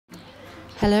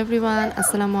Hello everyone,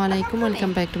 আসসালামু আলাইকুম।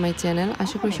 Welcome back to my channel.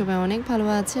 আশা করি সবাই অনেক ভালো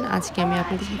আছেন। আজকে আমি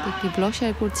আপনাদের সাথে একটি ব্লগ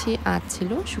শেয়ার করছি। আজ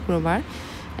ছিল শুক্রবার,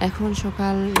 এখন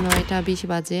সকাল 9টা 20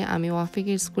 বাজে। আমি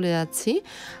ওয়াফিকের স্কুলে যাচ্ছি।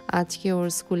 আজকে ওর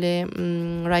স্কুলে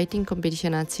রাইটিং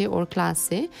কম্পিটিশান আছে ওর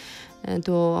ক্লাসে।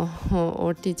 তো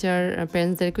ওর টিচার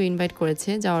প্যারেন্টসদেরকেও ইনভাইট করেছে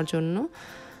যাওয়ার জন্য।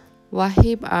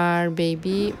 ওয়াহিব আর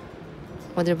বেবি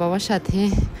ওদের বাবার সাথে,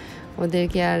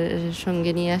 ওদেরকে আর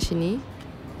সঙ্গে নিয়ে আসিনি।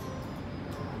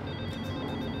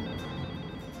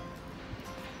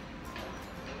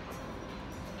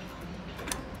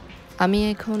 আমি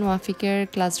এখন ওয়াফিকের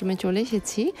ক্লাসরুমে চলে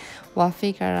এসেছি।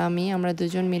 ওয়াফিক আর আমরা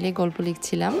দুজন মিলে গল্প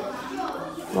লিখছিলাম।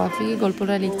 ওয়াফিক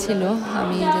গল্পটা লিখছিল,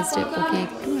 আমি জাস্ট ওকে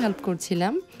একটু হেল্প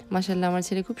করছিলাম। মাশাআল্লাহ, আমার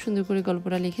ছেলে খুব সুন্দর করে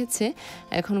গল্পটা লিখেছে।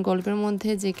 এখন গল্পের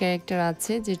মধ্যে যে ক্যারেক্টার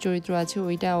আছে, যে চরিত্র আছে,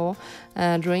 ওইটাও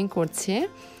ড্রয়িং করছে।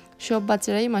 সব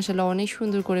বাচ্চারাই মাশাআল্লাহ অনেক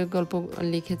সুন্দর করে গল্প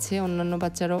লিখেছে। অন্যান্য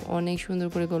বাচ্চারাও অনেক সুন্দর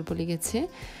করে গল্প লিখেছে।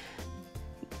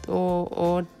 তো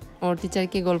ওর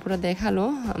টিচারকে গল্পটা দেখালো,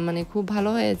 মানে খুব ভালো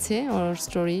হয়েছে ওর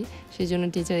স্টোরি, সেই জন্য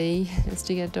টিচার এই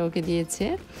স্টিকারটা ওকে দিয়েছে।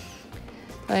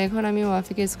 তো এখন আমি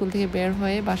ওয়াফিকের স্কুল থেকে বের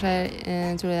হয়ে বাসায়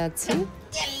চলে যাচ্ছি।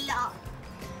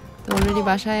 তো অলরেডি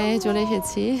বাসায় চলে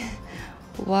এসেছি।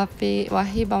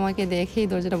 ওয়াহিব আমাকে দেখেই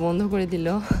দরজাটা বন্ধ করে দিল।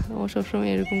 ও সবসময়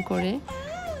এরকম করে।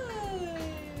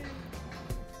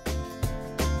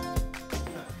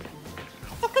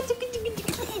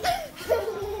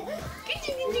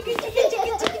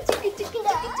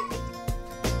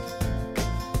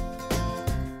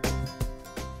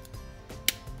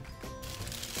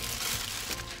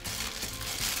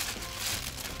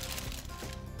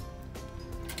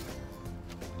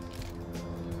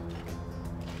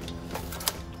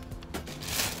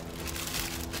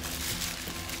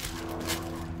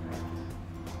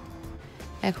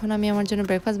 এখন আমি আমার জন্য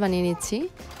ব্রেকফাস্ট বানিয়ে নিচ্ছি।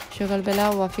 সকালবেলা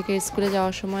ওয়াফিকের স্কুলে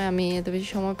যাওয়ার সময় আমি এত বেশি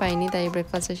সময় পাইনি, তাই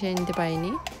ব্রেকফাস্টটা সেরে নিতে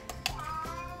পারিনি।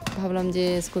 ভাবলাম যে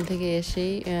স্কুল থেকে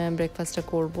এসেই ব্রেকফাস্টটা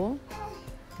করব,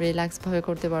 রিল্যাক্সভাবে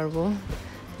করতে পারবো।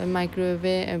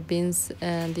 মাইক্রোওয়েভে বিনস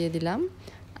দিয়ে দিলাম,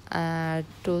 আর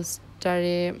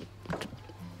টোস্টারে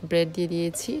ব্রেড দিয়ে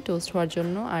দিয়েছি টোস্ট হওয়ার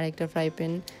জন্য, আর একটা ফ্রাই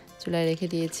প্যান চুলায় রেখে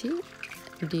দিয়েছি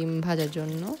ডিম ভাজার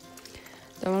জন্য।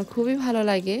 তো আমার খুবই ভালো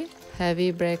লাগে হেভি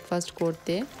ব্রেকফাস্ট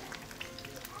করতে।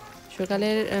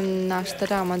 সকালের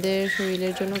নাস্তাটা আমাদের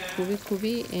শরীরের জন্য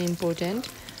খুবই ইম্পর্ট্যান্ট।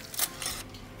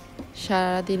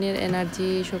 সারাদিনের এনার্জি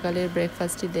সকালের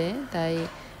ব্রেকফাস্টই দেয়, তাই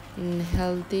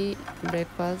হেলদি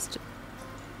ব্রেকফাস্ট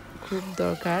খুব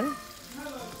দরকার।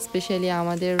 স্পেশালি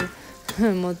আমাদের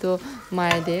মতো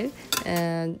মায়েদের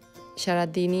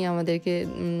সারাদিনই আমাদেরকে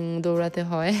দৌড়াতে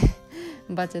হয়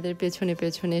বাচ্চাদের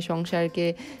পেছনে সংসারকে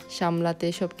সামলাতে,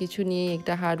 সব কিছু নিয়ে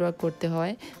একটা হার্ডওয়ার্ক করতে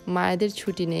হয়। মায়েদের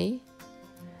ছুটি নেই,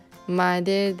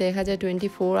 মায়েদের দেখা যায়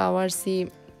 24 আওয়ার্সই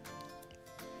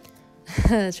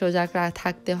সজাগ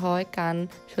থাকতে হয়, কান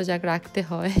সজাগ রাখতে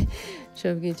হয়,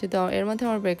 সব কিছু। তো এর মধ্যে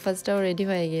আমার ব্রেকফাস্টটাও রেডি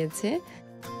হয়ে গিয়েছে।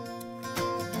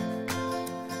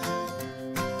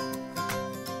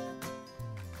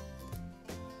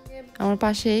 আমার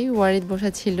পাশেই ওয়ারিদ বসা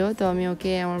ছিল, তো আমি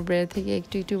ওকে আমার ব্রেড থেকে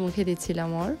একটু মুখে দিচ্ছিলাম।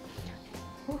 ওর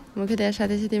মুখে দেওয়ার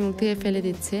সাথে সাথে মুখ থেকে ফেলে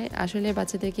দিচ্ছে। আসলে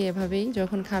বাচ্চাদেরকে এভাবেই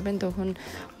যখন খাবেন তখন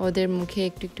ওদের মুখে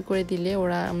একটু করে দিলে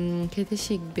ওরা খেতে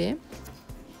শিখবে।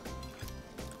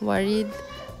 ওয়ারিদ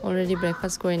অলরেডি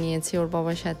ব্রেকফাস্ট করে নিয়েছে ওর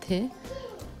বাবার সাথে।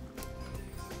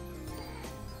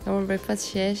 আমার ব্রেকফাস্ট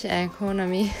শেষ। এখন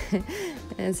আমি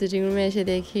সিটিং রুমে এসে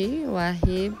দেখি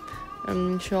ওয়াহিব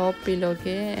সব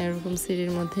পিলোকে এরকম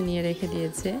সিঁড়ির মধ্যে নিয়ে রেখে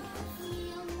দিয়েছে।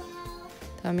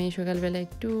 তো আমি সকালবেলা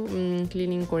একটু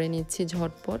ক্লিনিং করে নিচ্ছি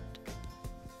ঝটপট।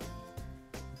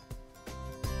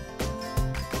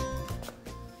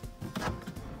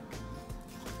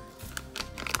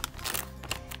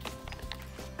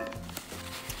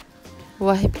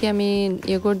 ওয়াহিবকে আমি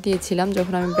ইয়োগর্ট দিয়েছিলাম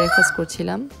যখন আমি ব্রেকফাস্ট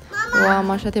করছিলাম। ও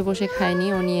আমার সাথে বসে খায়নি,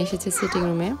 ও নিয়ে এসেছে সিটিং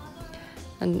রুমে।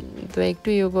 তো একটু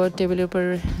ইয়োগর্ট টেবিলের উপর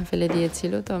ফেলে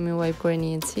দিয়েছিল, তো আমি ওয়াইপ করে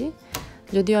নিয়েছি।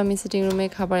 যদিও আমি সিটিং রুমে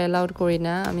খাবার অ্যালাউড করি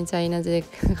না, আমি চাই না যে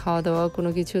খাওয়া দাওয়া কোনো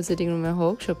কিছু সিটিং রুমে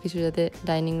হোক, সব কিছু যাতে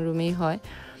ডাইনিং রুমেই হয়।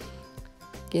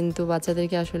 কিন্তু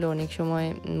বাচ্চাদেরকে আসলে অনেক সময়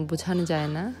বোঝানো যায়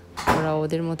না, ওরা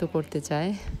ওদের মতো করতে চায়।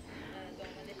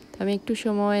 তো আমি একটু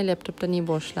সময় ল্যাপটপটা নিয়ে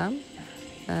বসলাম,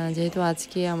 যেহেতু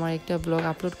আজকে আমার একটা ব্লগ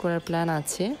আপলোড করার প্ল্যান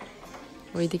আছে।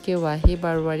 ওইদিকে ওয়াহিব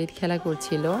আর ওয়ারিদ খেলা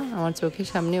করছিল, আমার চোখের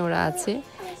সামনে ওরা আছে।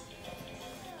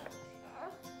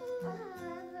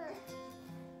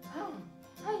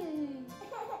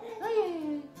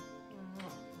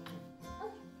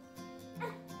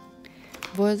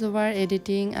 ভয়েস ওভার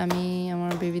এডিটিং আমি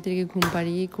আমার বেবিদেরকে ঘুম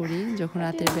পাড়িয়েই করি। যখন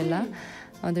রাতের বেলা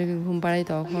ওদেরকে ঘুম পাড়াই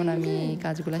তখন আমি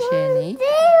কাজগুলো সেরে নিই।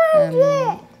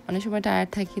 অনেক সময় টায়ার্ড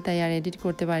থাকি, তাই আর এডিট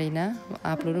করতে পারি না,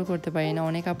 আপলোডও করতে পারি না।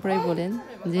 অনেক আপুরাই বলেন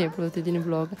যে প্রতিদিন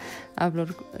ব্লগ আপলোড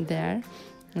দেওয়ার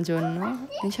জন্য।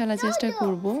 ইনশাআল্লাহ চেষ্টা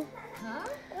করব,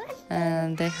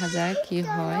 দেখা যাক কি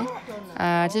হয়।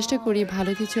 আর চেষ্টা করি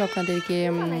ভালো কিছু আপনাদেরকে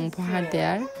উপহার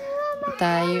দেওয়ার,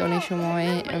 তাই অনেক সময়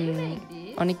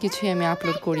অনেক কিছুই আমি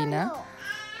আপলোড করি না।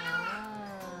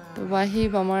 তো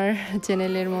ওয়াহিব আমার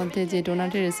চ্যানেলের মধ্যে যে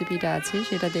ডোনাটের রেসিপিটা আছে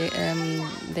সেটা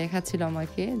দেখাচ্ছিল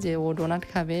আমাকে, যে ও ডোনাট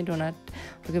খাবে, ডোনাট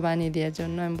ওকে বানিয়ে দেওয়ার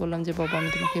জন্য। আমি বললাম যে বাবা আমি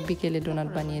তোমাকে বিকেলে ডোনাট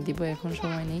বানিয়ে দিব, এখন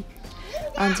সময় নেই।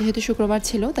 আর যেহেতু শুক্রবার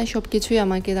ছিল তাই সব কিছুই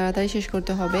আমাকে তাড়াতাড়ি শেষ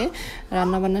করতে হবে,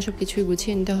 রান্নাবান্না সব কিছুই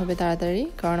গুছিয়ে নিতে হবে তাড়াতাড়ি,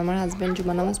 কারণ আমার হাজব্যান্ড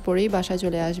জুমা নামাজ পড়েই বাসায়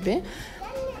চলে আসবে।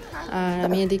 আর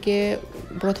আমি এদিকে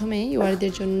প্রথমেই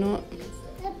ওয়ারিদের জন্য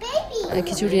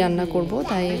খিচুড়ি রান্না করব,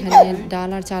 তাই এখানে ডাল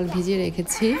আর চাল ভিজিয়ে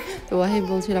রেখেছি। তো ওয়াহিব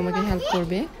বলছিল আমাকে হেল্প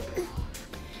করবে।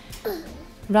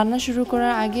 রান্না শুরু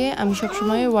করার আগে আমি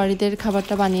সবসময় ওয়ারিদের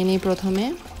খাবারটা বানিয়ে নিই প্রথমে।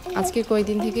 আজকে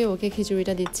কয়েকদিন থেকে ওকে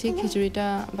খিচুড়িটা দিচ্ছি। খিচুড়িটা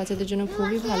বাচ্চাদের জন্য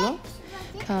খুবই ভালো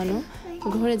খাওয়ানো।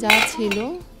 ঘরে যা ছিল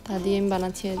তা দিয়ে আমি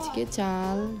বানাচ্ছি আজকে।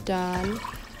 চাল ডাল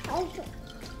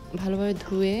ভালোভাবে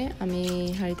ধুয়ে আমি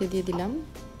হাঁড়িতে দিয়ে দিলাম,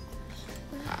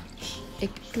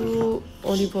 একটু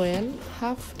অলিভ অয়েল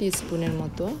 1/2 টিস্পুনের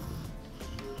মতো,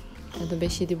 এত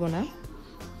বেশি দিব না।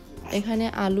 এখানে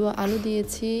আলু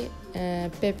দিয়েছি,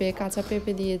 পেঁপে কাঁচা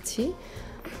পেঁপে দিয়েছি,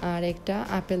 আর একটা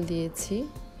আপেল দিয়েছি।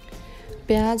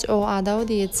 পেঁয়াজ ও আদাও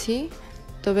দিয়েছি,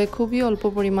 তবে খুবই অল্প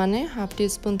পরিমাণে, 1/2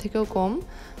 টিস্পুন থেকেও কম।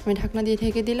 আমি ঢাকনা দিয়ে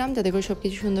ঢেকে দিলাম যাতে করে সব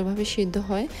কিছু সুন্দরভাবে সিদ্ধ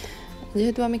হয়।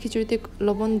 যেহেতু আমি খিচুড়িতে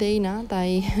লবণ দেই না, তাই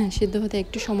সিদ্ধ হতে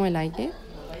একটু সময় লাগে।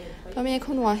 তো আমি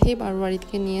এখন ওয়াহিব আর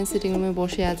ওয়ারিদকে নিয়ে সিটিং রুমে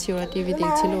বসে আছি। ওরা টিভি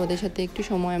দেখছিল, ওদের সাথে একটু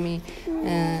সময় আমি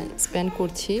স্পেন্ড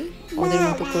করছি ওদের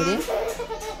মতো করে,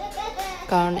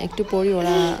 কারণ একটু পরই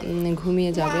ওরা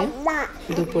ঘুমিয়ে যাবে।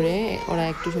 দুপুরে ওরা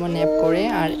একটু সময় ন্যাপ করে,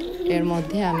 আর এর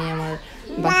মধ্যে আমি আমার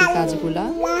বাকি কাজগুলা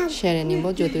সেরে নিব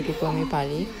যতটুকু আমি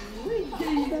পারি।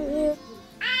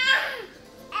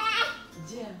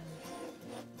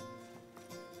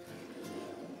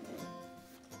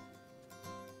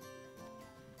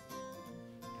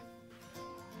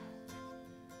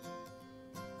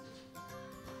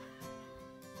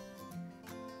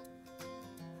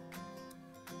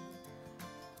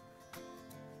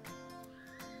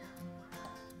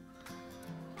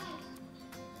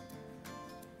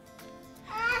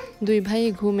 দুই ভাই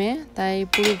ঘুমে, তাই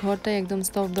পুরো ঘরটা একদম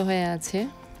স্তব্ধ হয়ে আছে।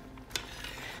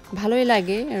 ভালোই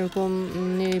লাগে এরকম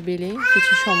নিরিবিলি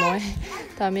কিছু সময়।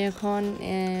 তো আমি এখন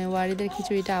ওয়ারিদের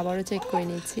খিচুড়িটা আবারও চেক করে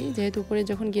নিচ্ছি, যেহেতু উপরে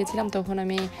যখন গিয়েছিলাম তখন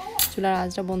আমি চুলার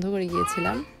আঁচটা বন্ধ করে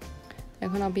গিয়েছিলাম।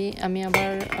 এখন আমি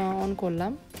আবার অন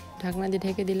করলাম, ঢাকনা দিয়ে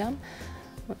ঢেকে দিলাম।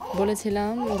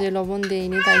 বলেছিলাম যে লবণ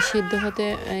দেইনি, তাই সিদ্ধ হতে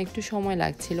একটু সময়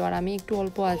লাগছিল। আর আমি একটু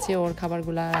অল্প আছে ওর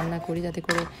খাবারগুলো রান্না করি যাতে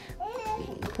করে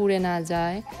পুড়ে না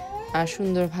যায় আর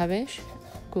সুন্দরভাবে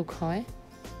কুক হয়।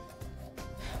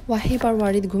 ওয়াহিব আর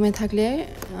ওয়ারিদ ঘুমে থাকলে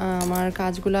আমার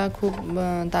কাজগুলা খুব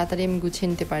তাড়াতাড়ি আমি গুছিয়ে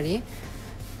নিতে পারি।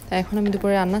 তাই এখন আমি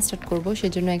দুপুরে রান্না স্টার্ট করব,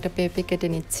 সেজন্য একটা পেঁপে কেটে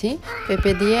নিচ্ছি।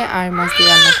 পেঁপে দিয়ে আর মাছ দিয়ে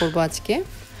রান্না করব আজকে।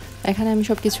 এখানে আমি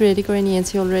সব কিছু রেডি করে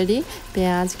নিয়েছি অলরেডি।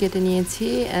 পেঁয়াজ কেটে নিয়েছি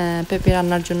পেঁপে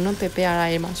রান্নার জন্য, পেঁপে আর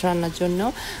আয়ের মাছ রান্নার জন্য।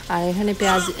 আর এখানে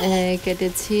পেঁয়াজ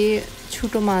কেটেছি,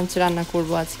 ছোটো মাছ রান্না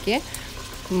করব আজকে,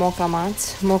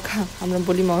 আমরা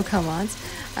বলি মকা মাছ।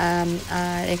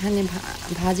 আর এখানে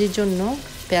ভাজির জন্য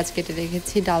পেঁয়াজ কেটে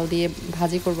রেখেছি, ডাল দিয়ে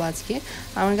ভাজি করব আজকে।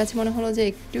 আমার কাছে মনে হলো যে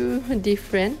একটু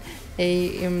ডিফারেন্ট এই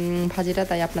ভাজিটা,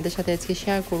 তাই আপনাদের সাথে আজকে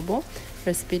শেয়ার করব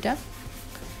রেসিপিটা।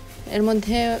 এর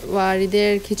মধ্যে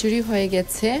ওয়ারিদের খিচুড়ি হয়ে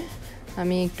গেছে,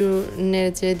 আমি একটু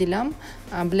নেড়ে চেড়ে দিলাম।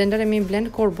 ব্লেন্ডারে আমি ব্লেন্ড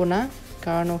করব না,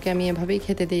 কারণ ওকে আমি এভাবেই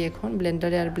খেতে দিই। এখন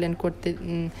ব্লেন্ডারে আর ব্লেন্ড করতে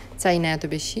চাই না এত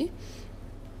বেশি।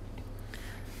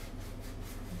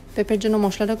 পেঁপের জন্য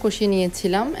মশলাটা কষিয়ে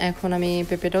নিয়েছিলাম, এখন আমি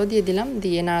পেঁপেটাও দিয়ে দিলাম,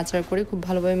 দিয়ে নাড়াচাড়া করে খুব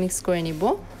ভালোভাবে মিক্স করে নিব।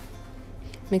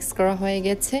 মিক্স করা হয়ে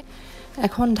গেছে,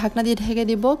 এখন ঢাকনা দিয়ে ঢেকে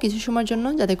দিব কিছু সময়ের জন্য,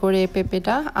 যাতে করে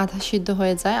পেঁপেটা আধা সিদ্ধ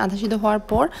হয়ে যায়। আধা সিদ্ধ হওয়ার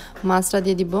পর মাছটা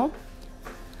দিয়ে দিব।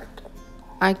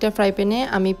 আরেকটা ফ্রাই প্যানে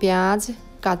আমি পেঁয়াজ,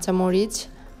 কাঁচামরিচ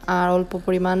আর অল্প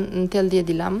পরিমাণ তেল দিয়ে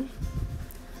দিলাম।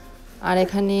 আর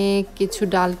এখানে কিছু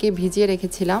ডালকে ভিজিয়ে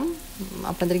রেখেছিলাম,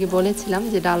 আপনাদেরকে বলেছিলাম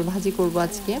যে ডাল ভাজি করব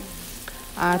আজকে।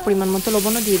 আর পরিমাণ মতো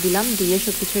লবণও দিয়ে দিলাম, দিয়ে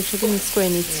সব কিছু একসাথে মিক্স করে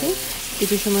নিচ্ছি।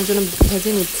 কিছু সময়ের জন্য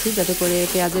ভেজে নিচ্ছি যাতে করে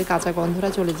পেঁয়াজের কাঁচা গন্ধটা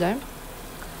চলে যায়।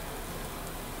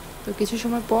 তো কিছু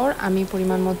সময় পর আমি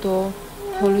পরিমাণ মতো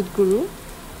হলুদ গুঁড়ো,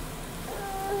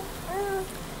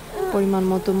 পরিমাণ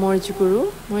মতো মরিচ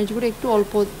গুঁড়ো একটু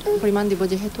অল্প পরিমাণ দিব,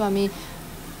 যেহেতু আমি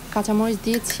কাঁচামরিচ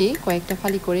দিয়েছি কয়েকটা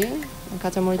ফালি করে,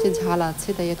 কাঁচামরিচের ঝাল আছে,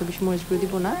 তাই এত বেশি মরিচ গুঁড়ো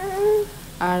দিব না।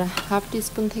 আর 1/2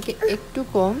 টিস্পুন থেকে একটু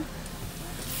কম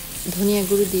ধনিয়া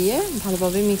গুঁড়ো দিয়ে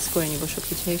ভালোভাবে মিক্স করে নিব সব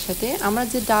কিছু একসাথে। আমরা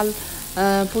যে ডাল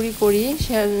পুরি করি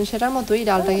সেটার মতোই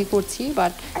ডালটাকে করছি,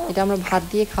 বাট এটা আমরা ভাত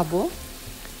দিয়ে খাবো।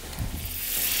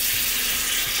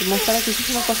 মশলাটা কিছু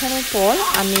সময় কষানোর পর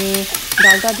আমি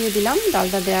ডালটা দিয়ে দিলাম।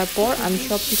 ডালটা দেওয়ার পর আমি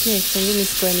সব কিছু একসঙ্গে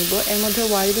মিক্স করে নিব। এর মধ্যে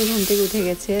ওয়ারিদি ঘুম থেকে উঠে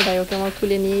গেছে, তাই ওকে আমার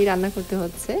খুলে নিয়েই রান্না করতে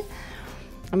হচ্ছে।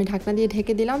 আমি ঢাকনা দিয়ে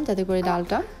ঢেকে দিলাম যাতে করে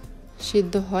ডালটা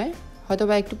সিদ্ধ হয়। হয়তো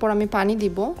বা একটু পর আমি পানি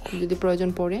দিব যদি প্রয়োজন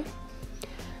পড়ে।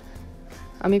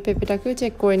 আমি পেঁপেটাকেও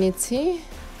চেক করে নিচ্ছি,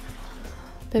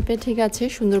 পেঁপে ঠিক আছে,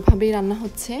 সুন্দরভাবেই রান্না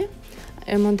হচ্ছে।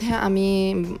 এর মধ্যে আমি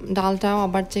ডালটাও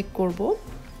আবার চেক করব।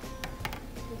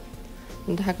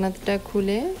 ঢাকনাটা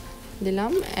খুলে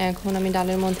দিলাম। এখন আমি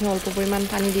ডালের মধ্যে অল্প পরিমাণ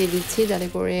পানি দিয়ে দিচ্ছি যাতে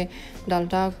করে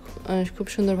ডালটা খুব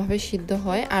সুন্দরভাবে সিদ্ধ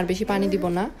হয়। আর বেশি পানি দিব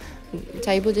না,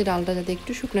 চাইবো যে ডালটা যাতে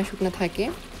একটু শুকনা শুকনা থাকে।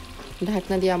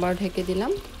 ঢাকনা দিয়ে আবার ঢেকে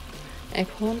দিলাম।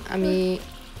 এখন আমি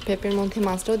পেঁপের মধ্যে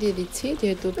মাছটাও দিয়ে দিচ্ছি,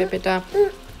 যেহেতু পেঁপেটা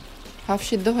হাফ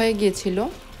সিদ্ধ হয়ে গিয়েছিল।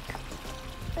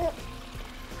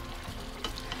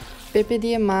 পেঁপে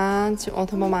দিয়ে মাছ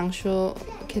অথবা মাংস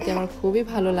খেতে আমার খুবই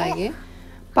ভালো লাগে।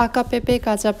 পাকা পেঁপে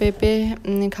কাঁচা পেঁপে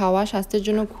খাওয়া স্বাস্থ্যের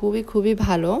জন্য খুবই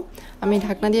ভালো। আমি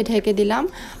ঢাকনা দিয়ে ঢেকে দিলাম।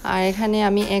 আর এখানে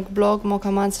আমি 1 ব্লক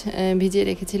মখা মাছ ভিজিয়ে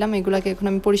রেখেছিলাম, এগুলোকে এখন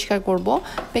আমি পরিষ্কার করব।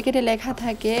 প্যাকেটে লেখা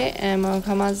থাকে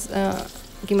মখা মাছ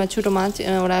কিংবা ছোটো মাছ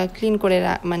ওরা ক্লিন করে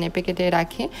মানে প্যাকেটে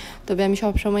রাখে, তবে আমি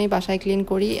সবসময় বাসায় ক্লিন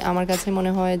করি। আমার কাছে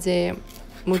মনে হয় যে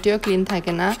মোটেও ক্লিন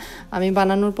থাকে না। আমি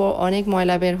বানানোর পর অনেক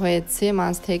ময়লা বের হয়েছে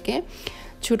মাছ থেকে।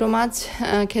 ছোটো মাছ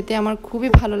খেতে আমার খুবই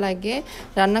ভালো লাগে,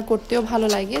 রান্না করতেও ভালো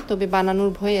লাগে, তবে বানানোর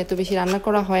ভয়ে এত বেশি রান্না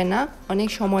করা হয় না, অনেক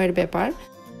সময়ের ব্যাপার।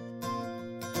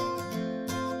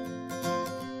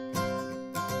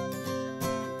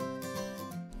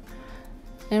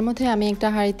 এর মধ্যে আমি একটা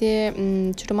হাঁড়িতে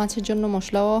ছোটো মাছের জন্য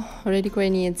মশলাও রেডি করে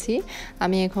নিয়েছি।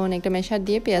 আমি এখন একটা মেশার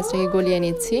দিয়ে পেঁয়াজটাকে গলিয়ে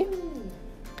নিচ্ছি।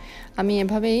 আমি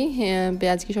এভাবেই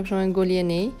পেঁয়াজকে সবসময় গলিয়ে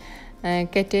নেই,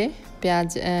 কেটে পেঁয়াজ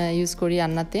ইউজ করি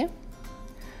রান্নাতে।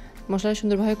 মশলা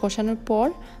সুন্দরভাবে কষানোর পর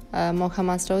মখা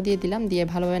মাছটাও দিয়ে দিলাম, দিয়ে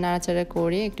ভালোভাবে নাড়াচাড়া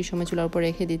করে একটু সময় চুলার উপর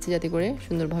রেখে দিচ্ছি যাতে করে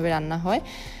সুন্দরভাবে রান্না হয়।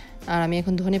 আর আমি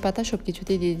এখন ধনেপাতা সব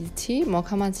কিছুতেই দিয়ে দিচ্ছি।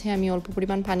 মখা মাছে আমি অল্প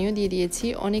পরিমাণ পানিও দিয়ে দিয়েছি।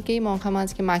 অনেকেই মখা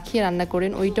মাছকে মাখিয়ে রান্না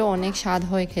করেন, ওইটাও অনেক স্বাদ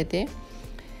হয় খেতে।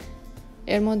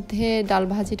 এর মধ্যে ডাল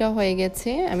ভাজিটাও হয়ে গেছে,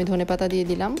 আমি ধনেপাতা দিয়ে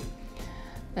দিলাম।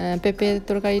 পেঁপের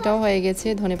তরকারিটাও হয়ে গেছে,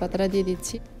 ধনেপাতাটা দিয়ে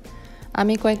দিচ্ছি।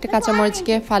 আমি কয়েকটা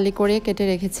কাঁচামরিচকে ফালি করে কেটে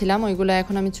রেখেছিলাম, ওইগুলো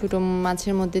এখন আমি ছোটো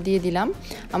মাছের মধ্যে দিয়ে দিলাম।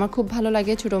 আমার খুব ভালো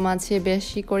লাগে ছোটো মাছে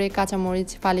বেশি করে কাঁচামরিচ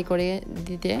ফালি করে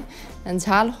দিতে,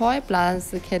 ঝাল হয় প্লাস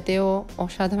খেতেও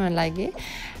অসাধারণ লাগে।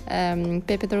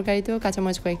 পেঁপে তরকারিতেও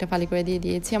কাঁচামরিচ কয়েকটা ফালি করে দিয়ে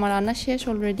দিয়েছি। আমার রান্না শেষ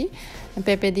অলরেডি।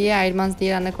 পেঁপে দিয়ে আইড় মাছ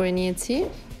দিয়ে রান্না করে নিয়েছি।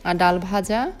 আর ডাল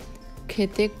ভাজা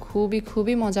খেতে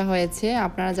খুবই মজা হয়েছে।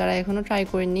 আপনারা যারা এখনও ট্রাই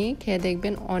করেননি খেয়ে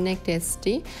দেখবেন, অনেক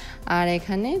টেস্টি। আর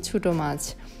এখানে ছোটো মাছ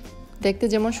দেখতে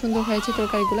যেমন সুন্দর হয়েছে,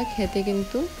 তরকারিগুলো খেতে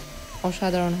কিন্তু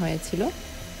অসাধারণ হয়েছিল।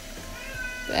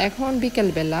 তো এখন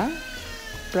বিকেলবেলা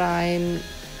প্রায়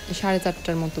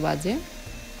 4:30টার মতো বাজে।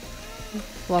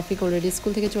 ওয়াফিক অলরেডি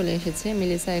স্কুল থেকে চলে এসেছে,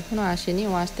 মিলিসা এখনও আসেনি,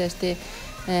 ও আসতে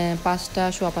 5টা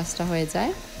সোয়া 5টা হয়ে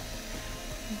যায়।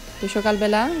 তো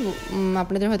সকালবেলা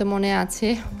আপনাদের হয়তো মনে আছে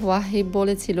ওয়াহিব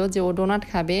বলেছিল যে ও ডোনাট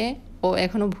খাবে, ও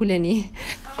এখনও ভুলেনি।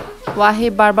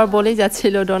 ওয়াহিব বারবার বলেই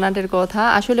যাচ্ছিল ডোনাটের কথা।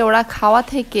 আসলে ওরা খাওয়া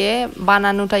থেকে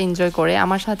বানানোটা এনজয় করে,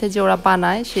 আমার সাথে যে ওরা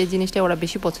বানায় সেই জিনিসটা ওরা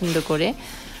বেশি পছন্দ করে।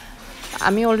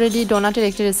 আমি অলরেডি ডোনাটের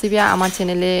একটা রেসিপি আমার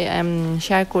চ্যানেলে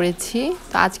শেয়ার করেছি।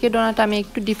 তো আজকে ডোনাটটা আমি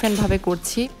একটু ডিফারেন্টভাবে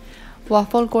করছি।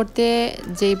 ওয়াফল করতে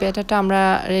যেই ব্যাটারটা আমরা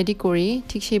রেডি করি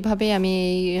ঠিক সেইভাবেই আমি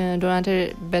এই ডোনাটের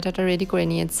ব্যাটারটা রেডি করে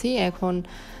নিয়েছি। এখন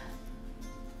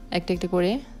একটা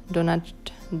করে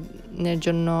ডোনাটের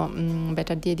জন্য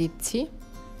ব্যাটার দিয়ে দিচ্ছি।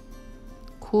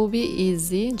 খুবই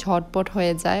ইজি, ঝটপট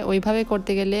হয়ে যায়। ওইভাবে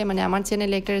করতে গেলে মানে আমার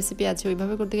চ্যানেলে একটা রেসিপি আছে,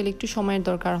 ওইভাবে করতে গেলে একটু সময়ের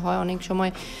দরকার হয়, অনেক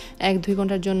সময় 1-2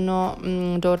 ঘন্টার জন্য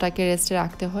ডোটাকে রেস্টে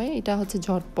রাখতে হয়। এটা হচ্ছে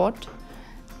ঝটপট,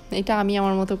 এটা আমি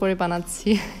আমার মতো করে বানাচ্ছি।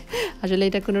 আসলে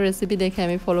এটা কোনো রেসিপি দেখে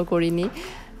আমি ফলো করিনি।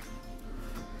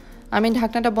 আমি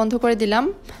ঢাকনাটা বন্ধ করে দিলাম,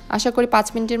 আশা করি 5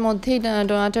 মিনিটের মধ্যেই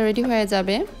ডোনাটটা রেডি হয়ে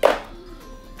যাবে।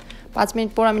 5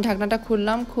 মিনিট পর আমি ঢাকনাটা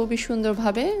খুললাম, খুবই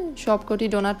সুন্দরভাবে সবকটি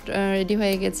ডোনাট রেডি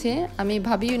হয়ে গেছে। আমি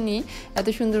ভাবিওনি এত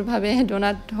সুন্দরভাবে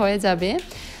ডোনাট হয়ে যাবে।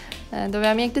 তবে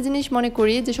আমি একটা জিনিস মনে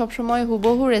করি যে সবসময়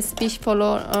হুবহু রেসিপি ফলো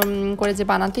করে যে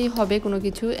বানাতেই হবে কোনো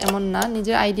কিছু, এমন না।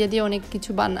 নিজের আইডিয়া দিয়ে অনেক কিছু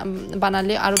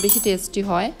বানালে আরও বেশি টেস্টি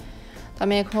হয়। তো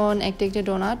আমি এখন একটা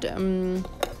ডোনাট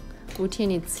উঠিয়ে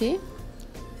নিচ্ছি।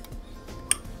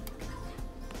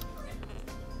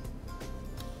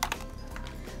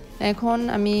 এখন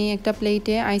আমি একটা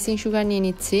প্লেটে আইসিং সুগার নিয়ে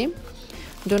নিচ্ছি।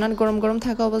 ডোনাট গরম গরম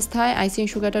থাকা অবস্থায় আইসিং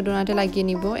সুগারটা ডোনাটে লাগিয়ে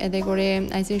নিব, এতে করে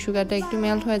আইসিং সুগারটা একটু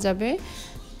মেল্ট হয়ে যাবে,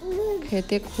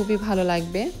 খেতে খুবই ভালো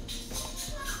লাগবে।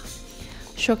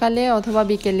 সকালে অথবা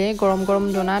বিকেলে গরম গরম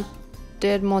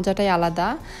ডোনাটের মজাটাই আলাদা।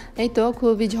 এই তো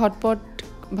খুবই ঝটপট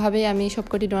ভাবে আমি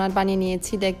সবকটি ডোনাট বানিয়ে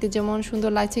নিয়েছি, দেখতে যেমন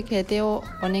সুন্দর লাগছে খেতেও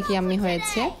অনেক ইয়াম্মি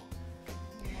হয়েছে।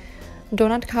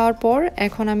 ডোনাট খাওয়ার পর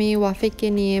এখন আমি ওয়াফিককে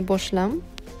নিয়ে বসলাম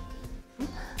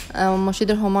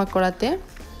মসজিদের হোমওয়ার্ক করাতে।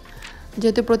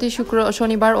 যেহেতু প্রতি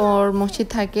শনিবার ওর মসজিদ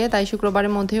থাকে, তাই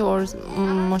শুক্রবারের মধ্যে ওর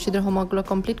মসজিদের হোমওয়ার্কগুলো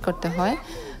কমপ্লিট করতে হয়।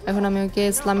 এখন আমি ওকে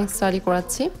ইসলামিক স্টাডি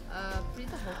করাচ্ছি।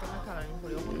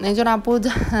 একজন আপু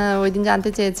ওই দিন জানতে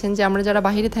চেয়েছেন যে আমরা যারা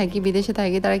বাহিরে থাকি, বিদেশে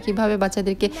থাকি, তারা কিভাবে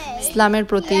বাচ্চাদেরকে ইসলামের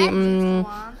প্রতি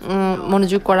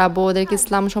মনোযোগ করাবো, ওদেরকে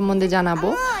ইসলাম সম্বন্ধে জানাবো।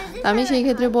 আমি সেই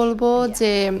ক্ষেত্রে বলবো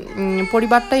যে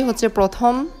পরিবারটাই হচ্ছে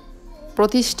প্রথম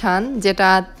প্রতিষ্ঠান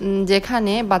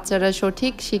যেখানে বাচ্চারা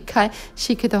সঠিক শিক্ষায়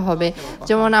শিক্ষিত হবে।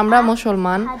 যেমন আমরা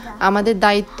মুসলমান, আমাদের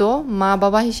দায়িত্ব মা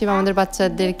বাবা হিসেবে আমাদের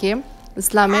বাচ্চাদেরকে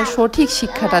ইসলামের সঠিক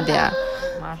শিক্ষাটা দেয়া।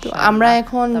 তো আমরা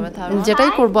এখন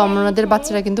যেটাই করব আমাদের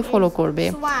বাচ্চারা কিন্তু ফলো করবে।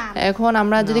 এখন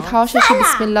আমরা যদি খাওয়া শেষে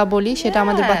বিসমিল্লাহ বলি, সেটা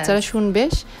আমাদের বাচ্চারা শুনবে,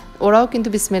 ওরাও কিন্তু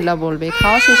বিসমিল্লাহ বলবে।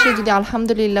 খাওয়া শেষে যদি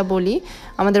আলহামদুলিল্লাহ বলি,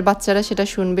 আমাদের বাচ্চারা সেটা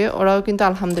শুনবে, ওরাও কিন্তু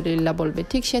আলহামদুলিল্লাহ বলবে।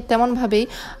 ঠিক তেমনভাবেই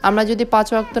আমরা যদি 5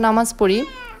 ওয়াক্ত নামাজ পড়ি,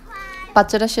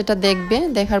 বাচ্চারা সেটা দেখবে,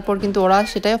 দেখার পর কিন্তু ওরা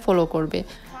সেটাই ফলো করবে।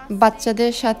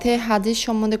 বাচ্চাদের সাথে হাদিস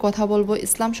সম্বন্ধে কথা বলবো,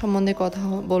 ইসলাম সম্বন্ধে কথা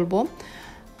বলবো।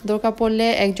 দরকার পড়লে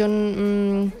একজন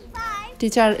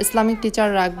টিচার, ইসলামিক টিচার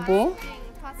রাখবো,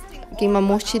 কিংবা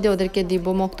মসজিদে ওদেরকে দিব,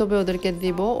 মক্তবে ওদেরকে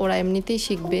দিব, ওরা এমনিতেই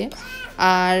শিখবে।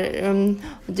 আর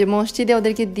যে মসজিদে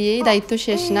ওদেরকে দিয়েই দায়িত্ব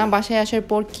শেষ না, বাসায় আসার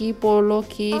পর কি পড়লো,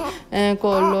 কি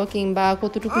করলো, কিংবা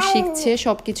কতটুকু শিখছে,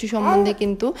 সব কিছু সম্বন্ধে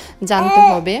কিন্তু জানতে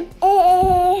হবে।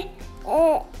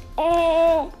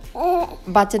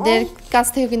 বাচ্চাদের কাছ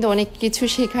থেকে কিন্তু অনেক কিছু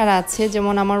শেখার আছে।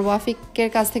 যেমন আমার ওয়াফিকের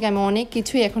কাছ থেকে আমি অনেক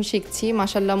কিছুই এখন শিখছি,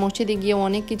 মাশাআল্লাহ। মসজিদে গিয়ে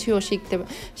অনেক কিছুই ও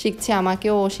শিখছে,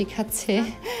 আমাকেও ও শিখাচ্ছে।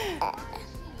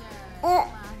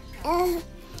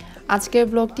 আজকের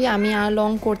ব্লগটি আমি আর লং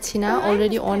করছি না,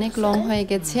 অলরেডি অনেক লং হয়ে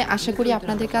গেছে। আশা করি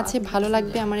আপনাদের কাছে ভালো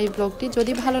লাগবে আমার এই ব্লগটি।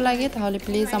 যদি ভালো লাগে তাহলে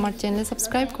প্লিজ আমার চ্যানেল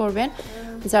সাবস্ক্রাইব করবেন,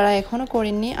 যারা এখনও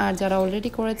করেননি। আর যারা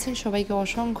অলরেডি করেছেন সবাইকে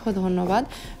অসংখ্য ধন্যবাদ।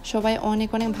 সবাই অনেক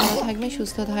অনেক ভালো থাকবেন,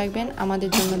 সুস্থ থাকবেন, আমাদের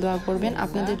জন্য দোয়া করবেন।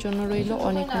 আপনাদের জন্য রইল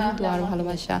অনেক অনেক দোয়া আর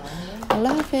ভালোবাসা।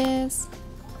 আল্লাহ হাফেজ।